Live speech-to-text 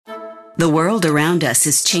The world around us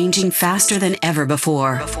is changing faster than ever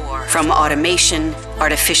before. From automation,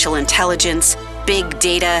 artificial intelligence, big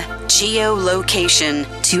data, geolocation,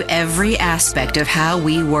 to every aspect of how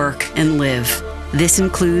we work and live. This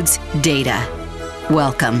includes data.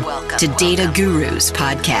 Welcome to Data Gurus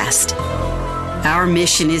Podcast. Our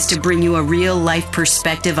mission is to bring you a real-life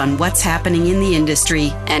perspective on what's happening in the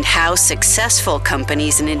industry and how successful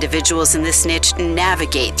companies and individuals in this niche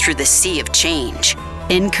navigate through the sea of change.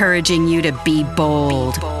 Encouraging you to be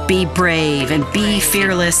bold, be brave, and be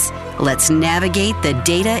fearless. Let's navigate the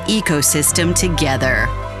data ecosystem together.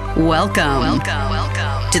 Welcome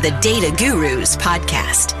to the Data Gurus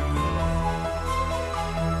Podcast.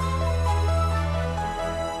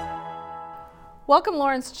 Welcome,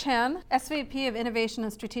 Lawrence Chen, SVP of Innovation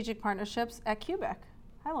and Strategic Partnerships at Cubic.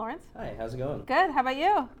 Hi, Lawrence. Hi, how's it going? Good. How about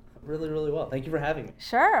you? Really, really well. Thank you for having me.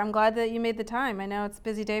 Sure. I'm glad that you made the time. I know it's a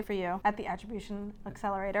busy day for you at the Attribution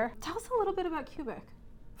Accelerator. Tell us a little bit about Cubic.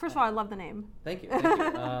 First of all, I love the name. Thank you.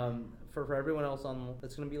 For everyone else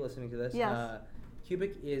that's going to be listening to this, yes.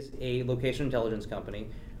 Cubic is a location intelligence company,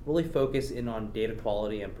 really focused in on data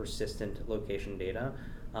quality and persistent location data.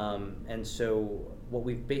 And so what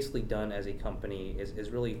we've basically done as a company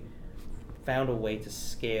is really found a way to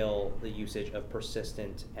scale the usage of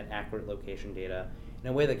persistent and accurate location data in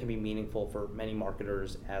a way that can be meaningful for many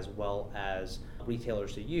marketers as well as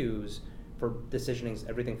retailers to use for decisioning,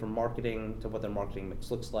 everything from marketing to what their marketing mix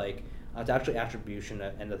looks like, to actually attribution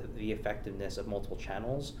and the effectiveness of multiple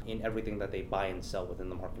channels in everything that they buy and sell within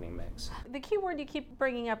the marketing mix. The key word you keep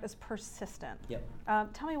bringing up is persistent.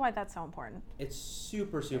 Yep. Tell me why that's so important. It's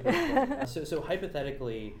super, super important. So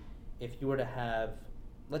hypothetically, if you were to have,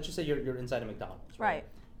 let's just say you're inside a McDonald's, right?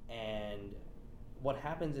 And what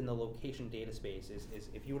happens in the location data space is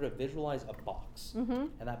if you were to visualize a box,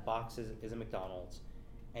 and that box is a McDonald's,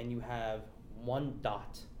 and you have one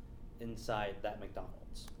dot inside that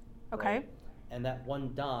McDonald's. Okay. Right? And that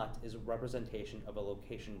one dot is a representation of a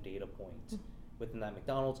location data point within that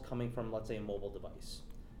McDonald's coming from, let's say, a mobile device.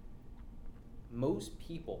 Most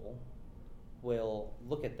people will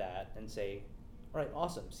look at that and say, all right,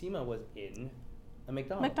 awesome, Seema was in a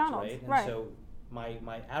McDonald's, right? And so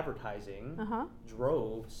my advertising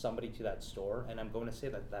drove somebody to that store, and I'm going to say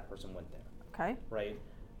that person went there. Okay. Right?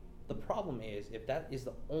 The problem is, if that is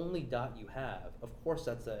the only dot you have, of course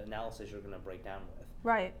that's the analysis you're going to break down with.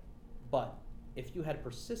 Right. But if you had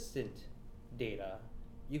persistent data,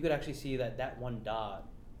 you could actually see that one dot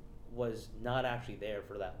was not actually there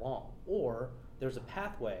for that long. Or there's a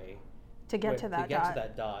pathway to get to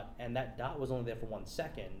that dot, and that dot was only there for 1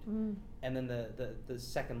 second, and then the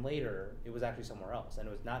second later, it was actually somewhere else, and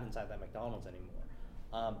it was not inside that McDonald's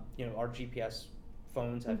anymore. Our GPS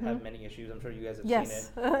phones have many issues. I'm sure you guys have seen it,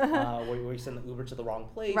 where you send the Uber to the wrong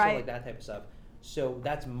place, or like that type of stuff. So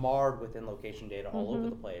that's marred within location data all over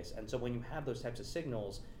the place. And so when you have those types of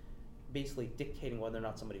signals, basically dictating whether or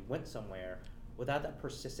not somebody went somewhere, without that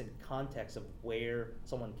persistent context of where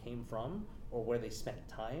someone came from or where they spent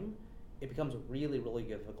time, it becomes really, really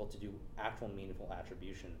difficult to do actual meaningful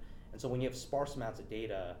attribution. And so when you have sparse amounts of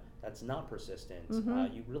data that's not persistent,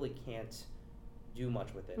 you really can't do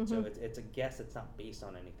much with it. So it's a guess that's not based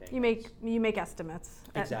on anything. You make estimates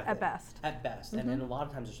at best. At best, and a lot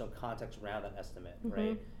of times there's no context around that estimate,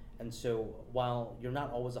 right? And so while you're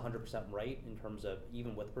not always 100% right in terms of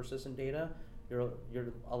even with persistent data, you're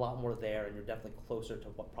a lot more there, and you're definitely closer to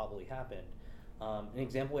what probably happened. An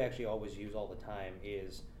example we actually always use all the time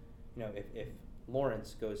is, if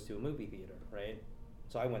Lawrence goes to a movie theater, right?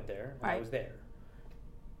 So I went there, and I was there.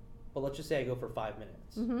 But let's just say I go for 5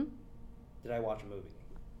 minutes. Did I watch a movie?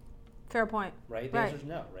 Fair point. Right? The answer is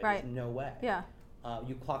no, right? There's no way. Yeah.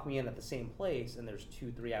 You clock me in at the same place, and there's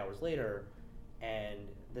 2-3 hours later, and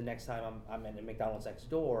the next time I'm at a McDonald's next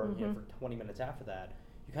door, for 20 minutes after that,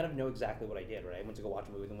 you kind of know exactly what I did, right? I went to go watch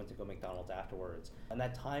a movie, then went to go McDonald's afterwards. And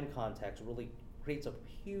that time context really creates a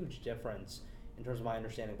huge difference in terms of my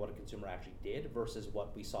understanding of what a consumer actually did versus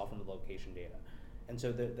what we saw from the location data. And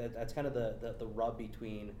so that's kind of the rub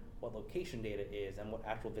between what location data is and what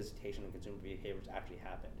actual visitation and consumer behaviors actually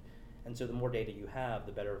happened. And so the more data you have,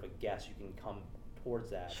 the better of a guess you can come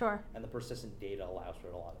towards that. Sure. And the persistent data allows for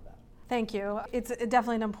a lot of that. Thank you. It's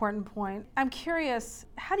definitely an important point. I'm curious,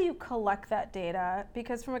 how do you collect that data?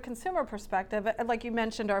 Because from a consumer perspective, like you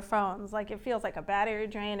mentioned our phones, like it feels like a battery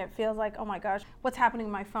drain. It feels like, oh my gosh, what's happening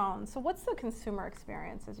to my phone? So what's the consumer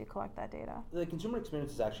experience as you collect that data? The consumer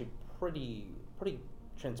experience is actually pretty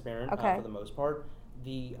transparent for the most part.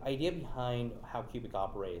 The idea behind how Cubic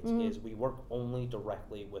operates is we work only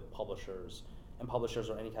directly with publishers, and publishers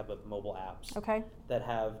are any type of mobile apps that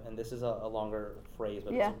have, and this is a longer phrase,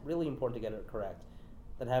 but it's really important to get it correct,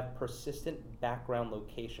 that have persistent background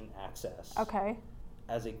location access Okay.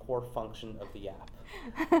 as a core function of the app,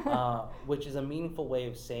 which is a meaningful way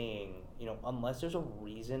of saying, unless there's a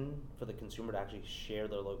reason for the consumer to actually share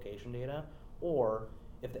their location data, or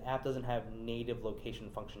if the app doesn't have native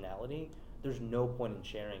location functionality, there's no point in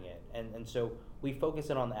sharing it. And so we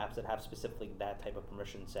focus in on the apps that have specifically that type of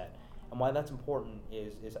permission set. And why that's important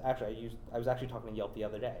is actually, I was actually talking to Yelp the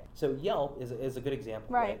other day. So Yelp is a good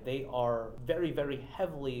example, right? They are very, very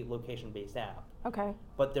heavily location-based app. Okay.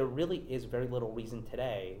 But there really is very little reason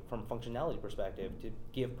today, from a functionality perspective, to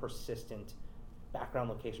give persistent background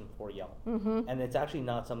location for Yelp. Mm-hmm. And it's actually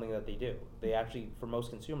not something that they do. They actually, for most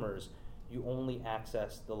consumers, you only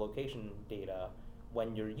access the location data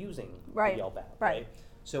when you're using the Yelp app, right?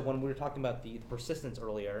 So when we were talking about the persistence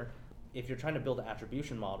earlier, if you're trying to build an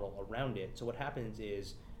attribution model around it, so what happens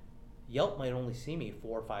is Yelp might only see me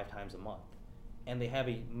 4 or 5 times a month, and they have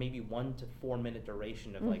a maybe 1 to 4 minute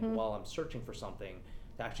duration of like, while I'm searching for something,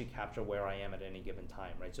 to actually capture where I am at any given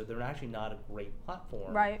time, right? So they're actually not a great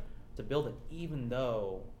platform to build it, even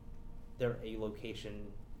though they're a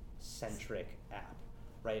location-centric app,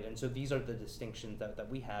 right? And so these are the distinctions that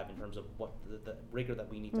we have in terms of what the rigor that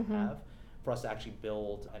we need to have for us to actually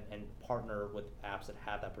build and partner with apps that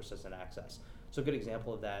have that persistent access. So a good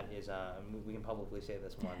example of that is, we can publicly say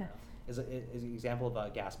this one, is an example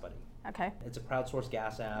of Gas Buddy. Okay. It's a crowdsourced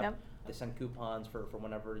gas app. Yep. They send coupons for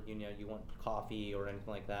whenever you want coffee or anything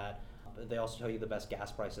like that. But they also tell you the best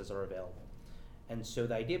gas prices are available. And so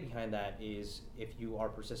the idea behind that is, if you are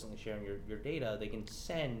persistently sharing your data, they can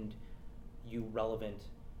send you relevant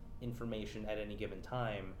information at any given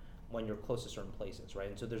time when you're close to certain places, right?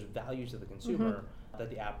 And so there's value to the consumer that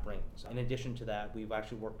the app brings. In addition to that, we've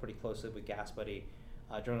actually worked pretty closely with Gas Buddy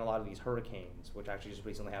during a lot of these hurricanes, which actually just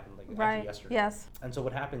recently happened actually yesterday. Yes. And so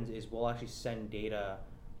what happens is we'll actually send data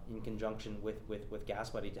in conjunction with Gas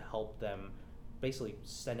Buddy to help them basically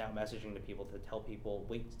send out messaging to people to tell people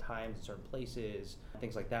wait times in certain places,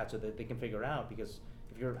 things like that, so that they can figure out, because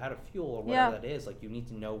if you're out of fuel or whatever that is, like, you need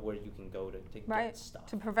to know where you can go to get stuff.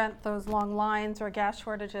 To prevent those long lines or gas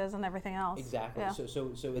shortages and everything else. Exactly. Yeah.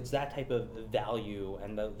 So it's that type of value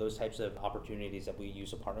and those types of opportunities that we use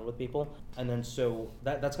to partner with people. And then so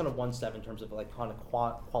that's kind of one step in terms of like kind of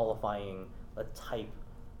qualifying the type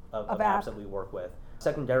of apps that we work with.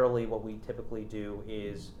 Secondarily, what we typically do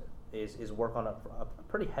is work on a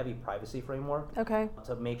pretty heavy privacy framework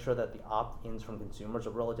to make sure that the opt-ins from consumers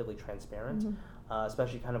are relatively transparent,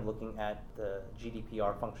 especially kind of looking at the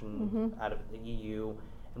GDPR function out of the EU,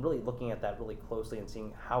 and really looking at that really closely and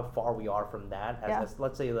seeing how far we are from that as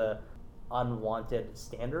let's say, the unwanted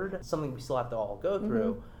standard, something we still have to all go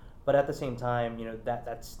through. But at the same time,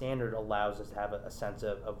 that standard allows us to have a sense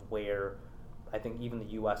of where I think even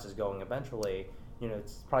the US is going eventually.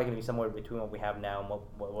 It's probably going to be somewhere between what we have now and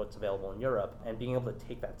what's available in Europe, and being able to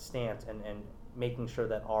take that stance and making sure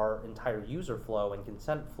that our entire user flow and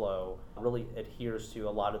consent flow really adheres to a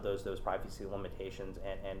lot of those privacy limitations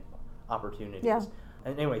and opportunities. Yeah.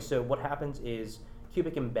 And anyway, so what happens is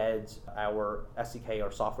Cubic embeds our SDK,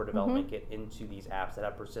 our software development kit, into these apps that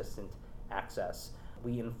have persistent access.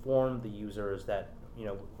 We inform the users that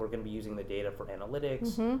we're going to be using the data for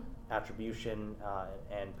analytics, attribution,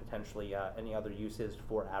 and potentially any other uses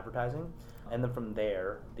for advertising. And then from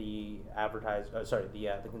there, the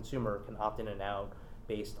consumer can opt in and out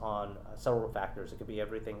based on several factors. It could be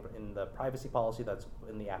everything in the privacy policy that's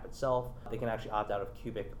in the app itself. They can actually opt out of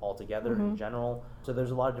Cubic altogether in general. So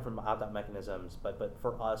there's a lot of different opt-out mechanisms. But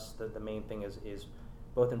for us, the main thing is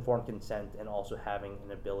both informed consent and also having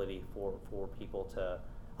an ability for people to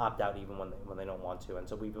opt out even when they don't want to. And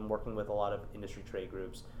so we've been working with a lot of industry trade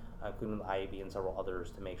groups, including the IAB and several others,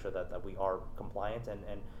 to make sure that we are compliant.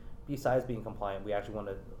 And besides being compliant, we actually want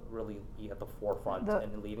to really be at the forefront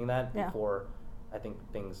and leading that before I think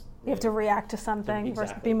things... You have to react to something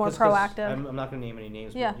versus be more proactive. I'm not going to name any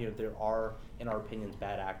names, but there are, in our opinions,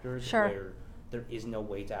 bad actors where there is no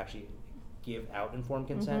way to actually give out informed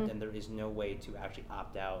consent, and there is no way to actually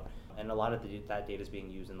opt out. And a lot of that data is being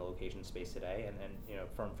used in the location space today. And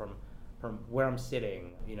from where I'm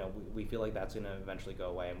sitting, we feel like that's going to eventually go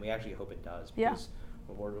away, and we actually hope it does, because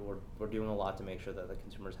we're doing a lot to make sure that the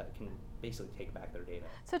consumers can basically take back their data.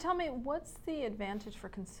 So tell me, what's the advantage for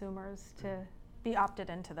consumers to be opted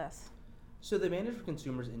into this? So the advantage for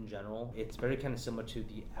consumers in general, it's very kind of similar to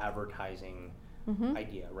the advertising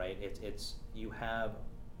idea, right? It's you have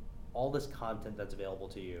all this content that's available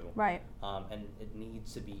to you, right? And it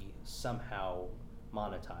needs to be somehow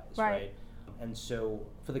monetized, right? And so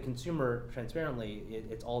for the consumer, transparently,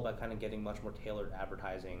 it's all about kind of getting much more tailored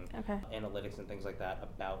advertising, analytics and things like that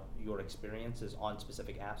about your experiences on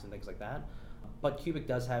specific apps and things like that. But Cubic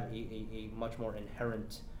does have a much more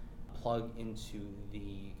inherent plug into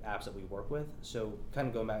the apps that we work with. So kind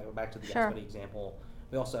of going back to the Sure. GasBuddy example,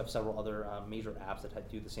 we also have several other major apps that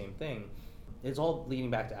do the same thing. It's all leading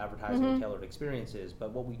back to advertising and tailored experiences.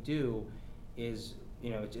 But what we do is,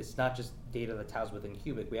 it's not just data that's housed within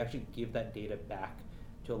Cubic. We actually give that data back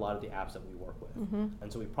to a lot of the apps that we work with.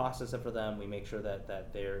 And so we process it for them. We make sure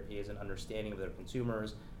that there is an understanding of their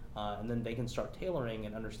consumers. And then they can start tailoring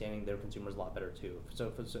and understanding their consumers a lot better too.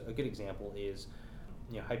 So a good example is,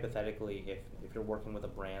 hypothetically, if you're working with a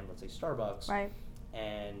brand, let's say Starbucks, Right.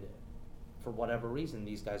 and for whatever reason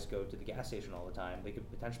these guys go to the gas station all the time, they could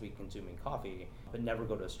potentially be consuming coffee but never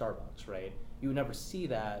go to a Starbucks, right? You would never see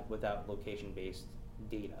that without location-based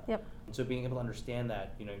data. Yep. And so being able to understand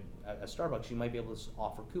that, at Starbucks you might be able to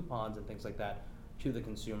offer coupons and things like that to the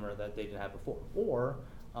consumer that they didn't have before. Or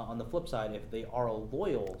on the flip side, if they are a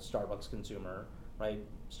loyal Starbucks consumer, right,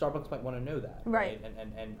 Starbucks might want to know that, Right.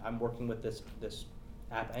 And I'm working with this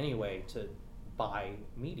app anyway to buy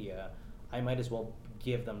media, I might as well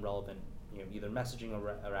give them relevant, either messaging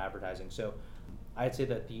or advertising. So I'd say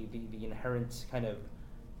that the inherent kind of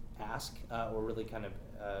ask or really kind of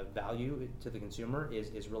value to the consumer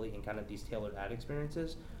is really in kind of these tailored ad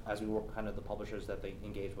experiences as we work kind of the publishers that they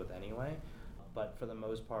engage with anyway. But for the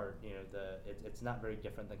most part, it's not very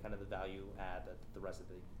different than kind of the value add that the rest of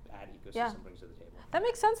the ad ecosystem brings to the table. That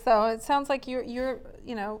makes sense, though. It sounds like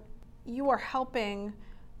you are helping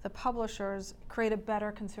the publishers create a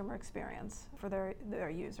better consumer experience for their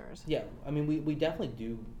users. Yeah, I mean, we definitely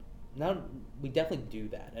do. We definitely do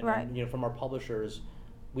that, and, Right. and from our publishers,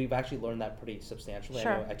 we've actually learned that pretty substantially.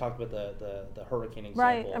 Sure. I know I talked about the hurricane example,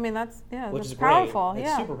 Right. I mean, that's which that's is powerful. great. Yeah.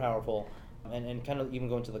 It's super powerful, and kind of even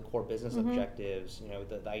going to the core business objectives.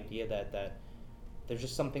 The idea that there's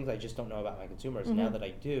just some things I just don't know about my consumers. Now that I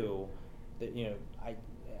do, that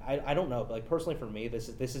I don't know, but like personally for me, this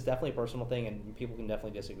is definitely a personal thing, and people can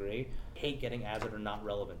definitely disagree. I hate getting ads that are not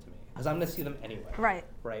relevant to me because I'm going to see them anyway. Right.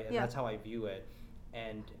 Right, and Yeah. that's how I view it.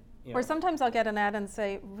 And Or sometimes I'll get an ad and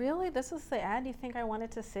say, "Really, this is the ad you think I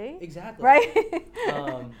wanted to see?" exactly Right.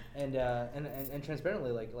 And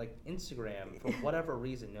transparently, like Instagram for whatever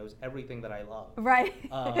reason knows everything that I love. Right.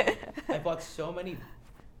 I bought so many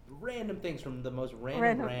random things from the most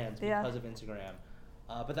random brands because of Instagram.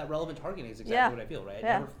 But that relevant targeting is exactly what I feel, right?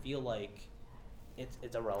 I never feel like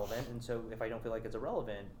it's irrelevant, and so if I don't feel like it's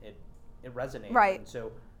irrelevant, it resonates. Right. And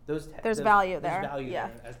so There's value there. There's value Yeah.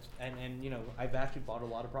 there. And I've actually bought a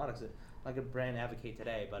lot of products that, like a brand advocate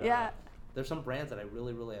today, but there's some brands that I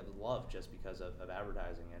really, really have loved just because of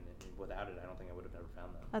advertising, and without it, I don't think I would have ever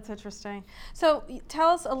found them. That's interesting. So tell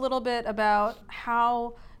us a little bit about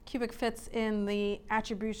how Cubic fits in the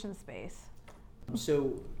attribution space.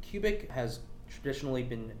 So Cubic has traditionally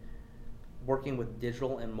been working with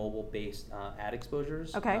digital and mobile-based ad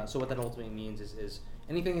exposures. Okay. So what that ultimately means is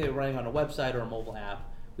anything that you're running on a website or a mobile app,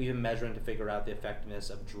 we've been measuring to figure out the effectiveness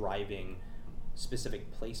of driving specific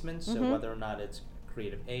placements. So whether or not it's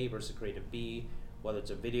creative A versus creative B, whether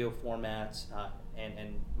it's a video format,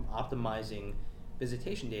 and optimizing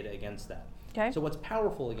visitation data against that. Okay. So what's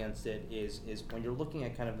powerful against it is when you're looking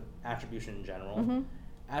at kind of attribution in general,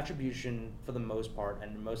 attribution for the most part,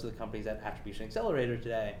 and most of the companies at Attribution Accelerator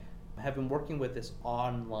today have been working with this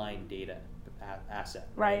online data asset,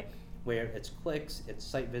 Right. Where it's clicks, it's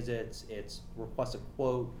site visits, it's request a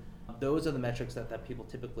quote. Those are the metrics that people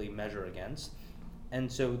typically measure against. And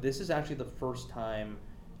so this is actually the first time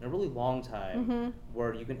in a really long time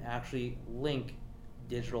where you can actually link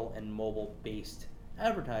digital and mobile-based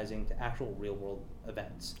advertising to actual real-world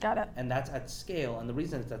events. Got it. And that's at scale, and the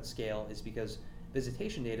reason it's at scale is because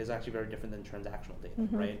visitation data is actually very different than transactional data,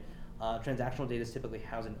 right? Transactional data is typically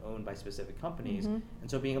housed and owned by specific companies, and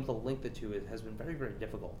so being able to link the two has been very, very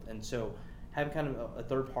difficult. And so having kind of a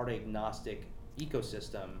third-party agnostic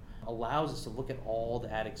ecosystem allows us to look at all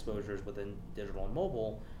the ad exposures within digital and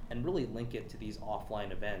mobile and really link it to these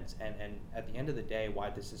offline events. And at the end of the day, why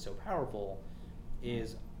this is so powerful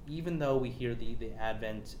is even though we hear the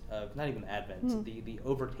advent of, not even advent, the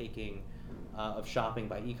overtaking of shopping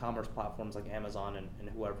by e-commerce platforms like Amazon and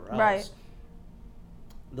whoever else, Right.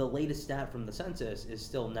 the latest stat from the census is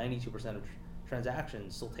still 92% of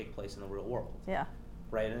transactions still take place in the real world. Yeah.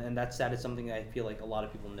 Right, and that stat is something that I feel like a lot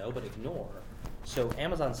of people know but ignore. So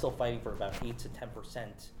Amazon's still fighting for about 8 to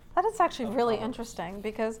 10%. That is actually really commerce. interesting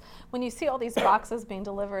because when you see all these boxes being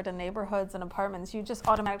delivered in neighborhoods and apartments, you just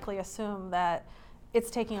automatically assume that it's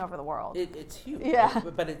taking over the world. It's huge. Yeah.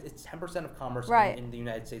 Right? But it's 10% of commerce Right. in the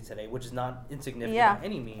United States today, which is not insignificant Yeah. by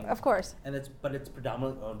any means. Of course. And it's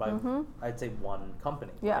predominantly owned by, I'd say, one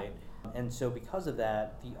company. Yeah. Right? And so because of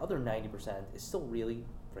that, the other 90% is still really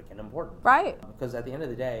freaking important. Right. Because at the end of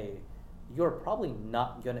the day, you're probably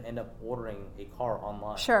not going to end up ordering a car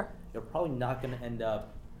online. Sure. You're probably not going to end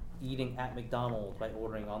up eating at McDonald's by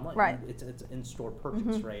ordering online. Right. It's in-store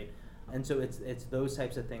purchase, right? And so it's those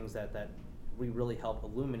types of things that we really help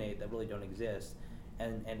illuminate that really don't exist.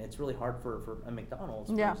 And it's really hard for a McDonald's,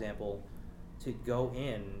 for example, to go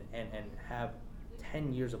in and have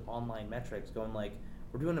 10 years of online metrics going like,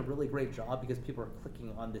 we're doing a really great job because people are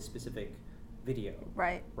clicking on this specific video.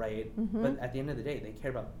 Right. Right? But at the end of the day, they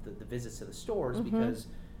care about the visits to the stores because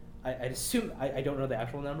I'd assume, I don't know the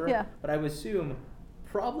actual number, but I would assume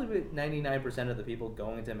probably 99% of the people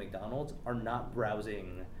going to McDonald's are not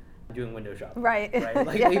browsing, doing window shopping. Right.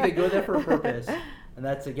 Like they go there for a purpose, and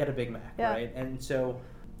that's to get a Big Mac, right? And so,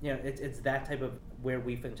 it's that type of where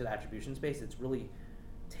we fit into the attribution space. It's really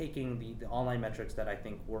taking the online metrics that I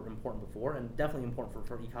think were important before and definitely important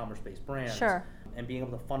for e-commerce based brands. Sure. And being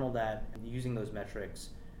able to funnel that and using those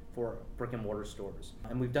metrics for brick and mortar stores.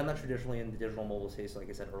 And we've done that traditionally in the digital mobile space, like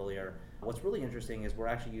I said earlier. What's really interesting is we're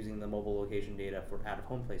actually using the mobile location data for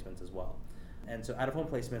out-of-home placements as well. And so out-of-home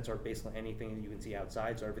placements are basically anything that you can see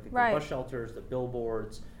outside, so everything from bus shelters, the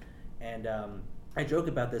billboards, and I joke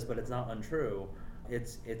about this, but it's not untrue.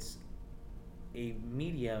 It's a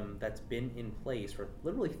medium that's been in place for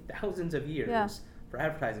literally thousands of years for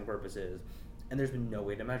advertising purposes, and there's been no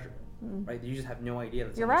way to measure it, right? You just have no idea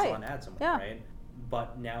that someone saw an ad somewhere, right?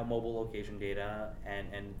 But now mobile location data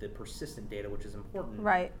and the persistent data, which is important,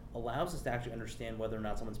 allows us to actually understand whether or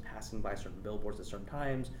not someone's passing by certain billboards at certain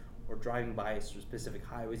times or driving by specific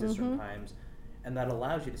highways at certain times. And that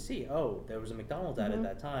allows you to see, oh, there was a McDonald's ad at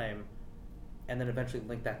that time, and then eventually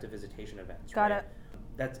link that to visitation events. Got it.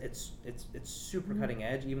 That's it's super cutting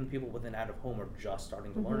edge. Even people within out of home are just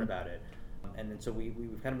starting to learn about it. And then so we've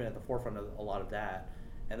kind of been at the forefront of a lot of that.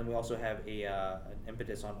 And then we also have an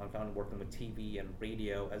impetus on kind of working with TV and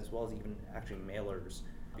radio, as well as even actually mailers,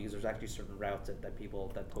 because there's actually certain routes that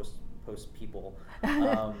people that post people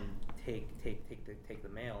take the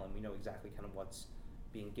mail, and we know exactly kind of what's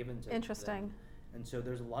being given to Interesting. them. And so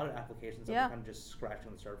there's a lot of applications that we're kind of just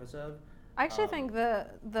scratching the surface of. I actually think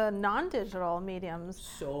the non-digital mediums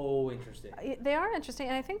so interesting. They are interesting,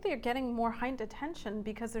 and I think they're getting more heightened attention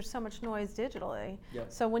because there's so much noise digitally.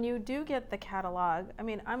 Yep. So when you do get the catalog, I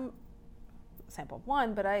mean, I'm sample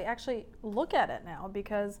one, but I actually look at it now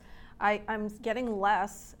because I'm getting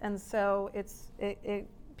less, and so it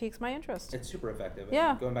piques my interest. It's super effective.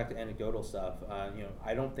 Yeah. And going back to anecdotal stuff,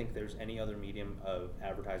 I don't think there's any other medium of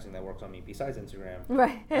advertising that works on me besides Instagram.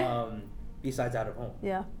 Right. Besides out of home.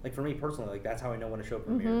 Yeah. Like for me personally, like that's how I know when a show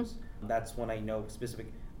premieres. That's when I know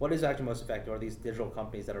what is actually most effective are these digital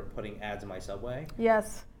companies that are putting ads in my subway.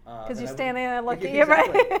 Yes. Because you're standing there looking,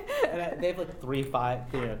 exactly. right? And they have like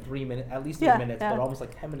 3 minutes, at least 3 minutes, but almost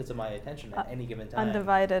like 10 minutes of my attention at any given time.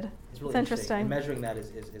 Undivided. It's really it's interesting. And measuring that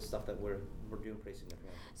is stuff that we're doing pretty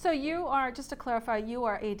significantly. So you are, just to clarify, you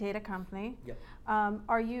are a data company. Yep.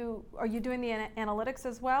 Are you doing the analytics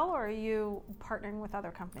as well, or are you partnering with other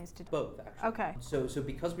companies to do both? Actually. Okay. So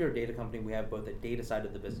because we are a data company, we have both a data side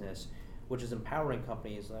of the business, which is empowering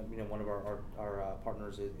companies. One of our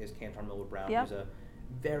partners is Kantar Millward Brown, who's a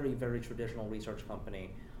very, very traditional research company,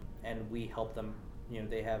 and we help them.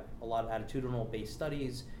 They have a lot of attitudinal based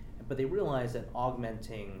studies, but they realize that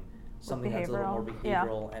augmenting something that's a little more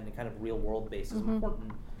behavioral and kind of real world based is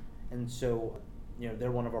important. And so,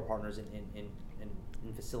 they're one of our partners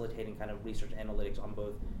in facilitating kind of research analytics on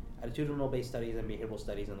both attitudinal based studies and behavioral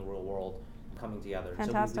studies in the real world coming together.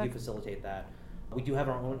 Fantastic. So we do facilitate that. We do have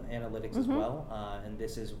our own analytics as well, and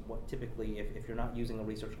this is what typically, if you're not using a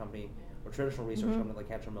research company or traditional research company like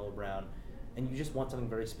Kantar Millward Brown, and you just want something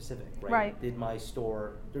very specific, right? Did my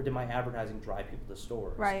advertising drive people to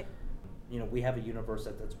stores? Right. We have a universe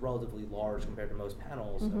that's relatively large compared to most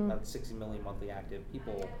panels, about 60 million monthly active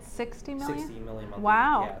people. 60 million? 60 million monthly.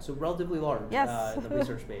 Wow. Yeah, so relatively large Yes. in the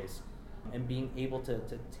research space. And being able to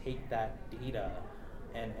take that data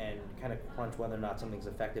and kind of crunch whether or not something's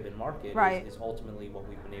effective in market is ultimately what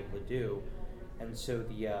we've been able to do. And so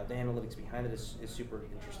the analytics behind it is super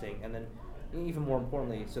interesting. And then even more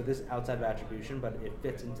importantly, so this is outside of attribution, but it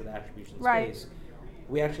fits into the attribution space.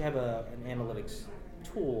 We actually have an analytics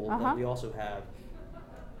tool that we also have,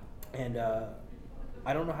 and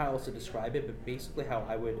I don't know how else to describe it, but basically how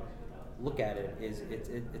I would look at it is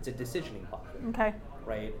it's a decisioning platform. Okay.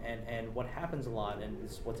 Right, and what happens a lot, and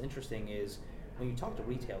what's interesting is when you talk to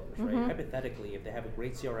retailers, right? Hypothetically, if they have a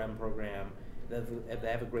great CRM program, if they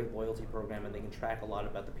have a great loyalty program, and they can track a lot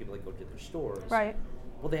about the people that go to their stores, right?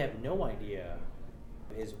 Well, they have no idea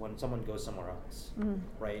is when someone goes somewhere else,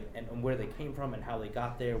 right? And where they came from and how they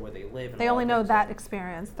got there, where they live. And they only know that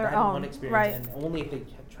experience, their own. One experience, right. And only if they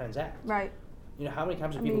transact. Right. You know, how many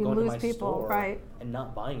times are people going to my store right. and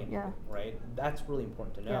not buying anything, right? That's really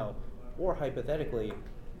important to know. Yeah. Or hypothetically,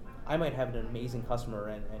 I might have an amazing customer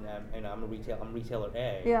and I'm retailer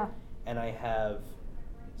A, yeah. and I have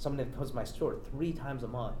someone that comes to my store 3 times a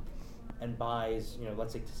month and buys, you know,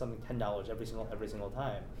 let's say something $10 every single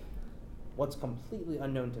time. What's completely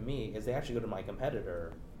unknown to me is they actually go to my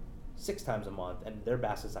competitor 6 times a month and their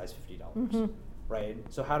basket size $50, right?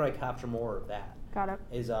 So how do I capture more of that? Got it.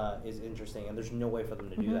 Is interesting, and there's no way for them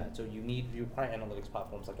to do that. So you require analytics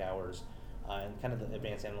platforms like ours, and kind of the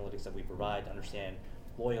advanced analytics that we provide to understand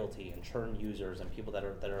loyalty and churn users and people that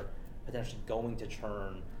are potentially going to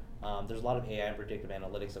churn. There's a lot of AI and predictive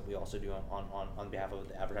analytics that we also do on behalf of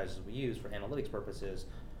the advertisers we use for analytics purposes,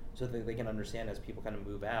 so that they can understand as people kind of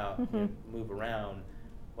move out, you know, move around,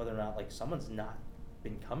 whether or not like someone's not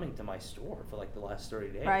been coming to my store for like the last 30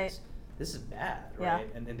 days. Right. This is bad, right?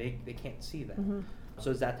 Yeah. And they can't see that.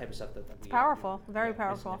 So it's that type of stuff that we... Powerful, very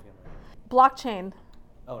powerful. Blockchain.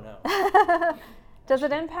 Oh, no. Does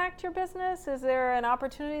it impact your business? Is there an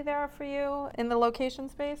opportunity there for you in the location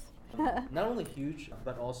space? Not only huge,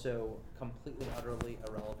 but also completely, utterly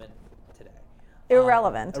irrelevant today.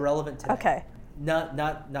 Irrelevant? Irrelevant today. Okay. Not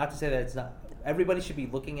to say that it's not... Everybody should be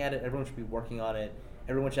looking at it. Everyone should be working on it.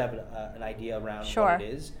 Everyone should have an idea around what it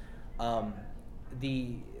is.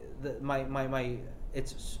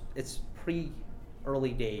 It's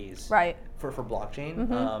pre-early days, right, for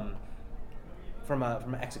blockchain, from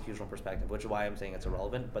an executional perspective, which is why I'm saying it's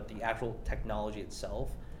irrelevant. But the actual technology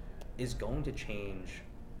itself is going to change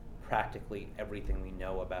practically everything we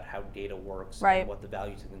know about how data works, right, and what the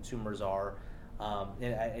value to consumers are.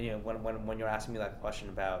 And you know, when you're asking me that question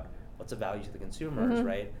about what's the value to the consumers,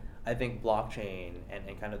 right? I think blockchain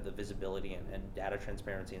and kind of the visibility and data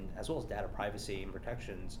transparency, and as well as data privacy and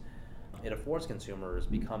protections it affords consumers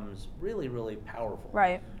becomes really, really powerful.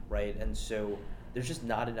 Right. Right. And so there's just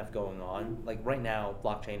not enough going on. Like right now,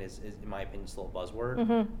 blockchain is in my opinion, still a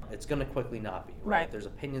buzzword. It's going to quickly not be. Right? There's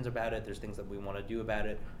opinions about it. There's things that we want to do about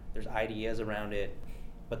it. There's ideas around it.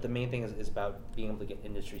 But the main thing is about being able to get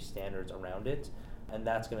industry standards around it. And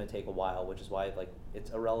that's going to take a while, which is why like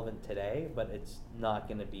it's irrelevant today, but it's not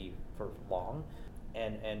going to be for long.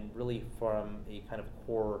 And really from a kind of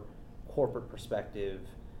core corporate perspective,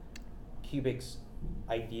 Kubic's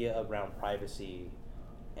idea around privacy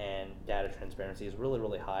and data transparency is really,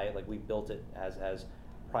 really high. Like we built it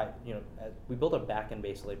we built a backend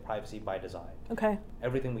basically privacy by design. Okay.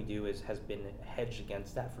 Everything we do has been hedged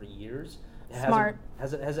against that for years. Smart.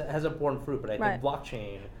 Hasn't borne fruit, but I think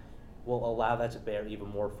blockchain will allow that to bear even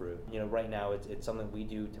more fruit. You know, right now it's something we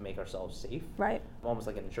do to make ourselves safe. Right. Almost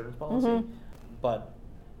like an insurance policy. But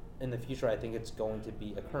in the future, I think it's going to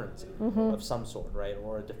be a currency of some sort, right?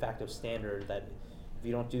 Or a de facto standard that if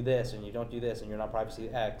you don't do this and you don't do this and you're not privacy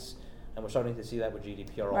X, and we're starting to see that with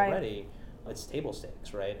GDPR already, it's table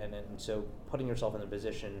stakes, right? And so putting yourself in a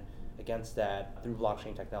position against that through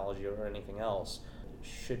blockchain technology or anything else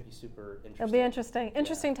should be super interesting. It'll be interesting.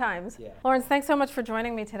 Interesting times. Yeah. Lawrence, thanks so much for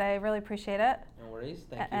joining me today. I really appreciate it. No worries.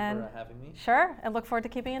 Thank you for having me. Sure. And look forward to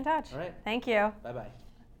keeping in touch. All right. Thank you. Bye-bye.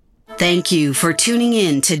 Thank you for tuning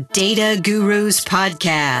in to Data Gurus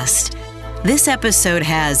Podcast. This episode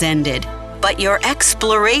has ended, but your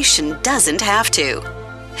exploration doesn't have to.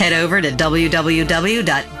 Head over to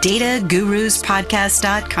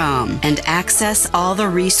www.dataguruspodcast.com and access all the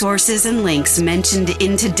resources and links mentioned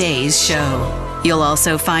in today's show. You'll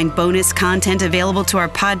also find bonus content available to our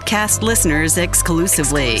podcast listeners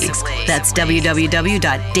exclusively. That's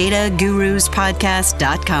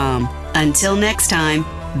www.dataguruspodcast.com. Until next time,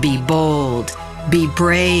 be bold, be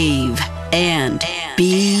brave, and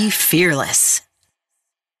be fearless.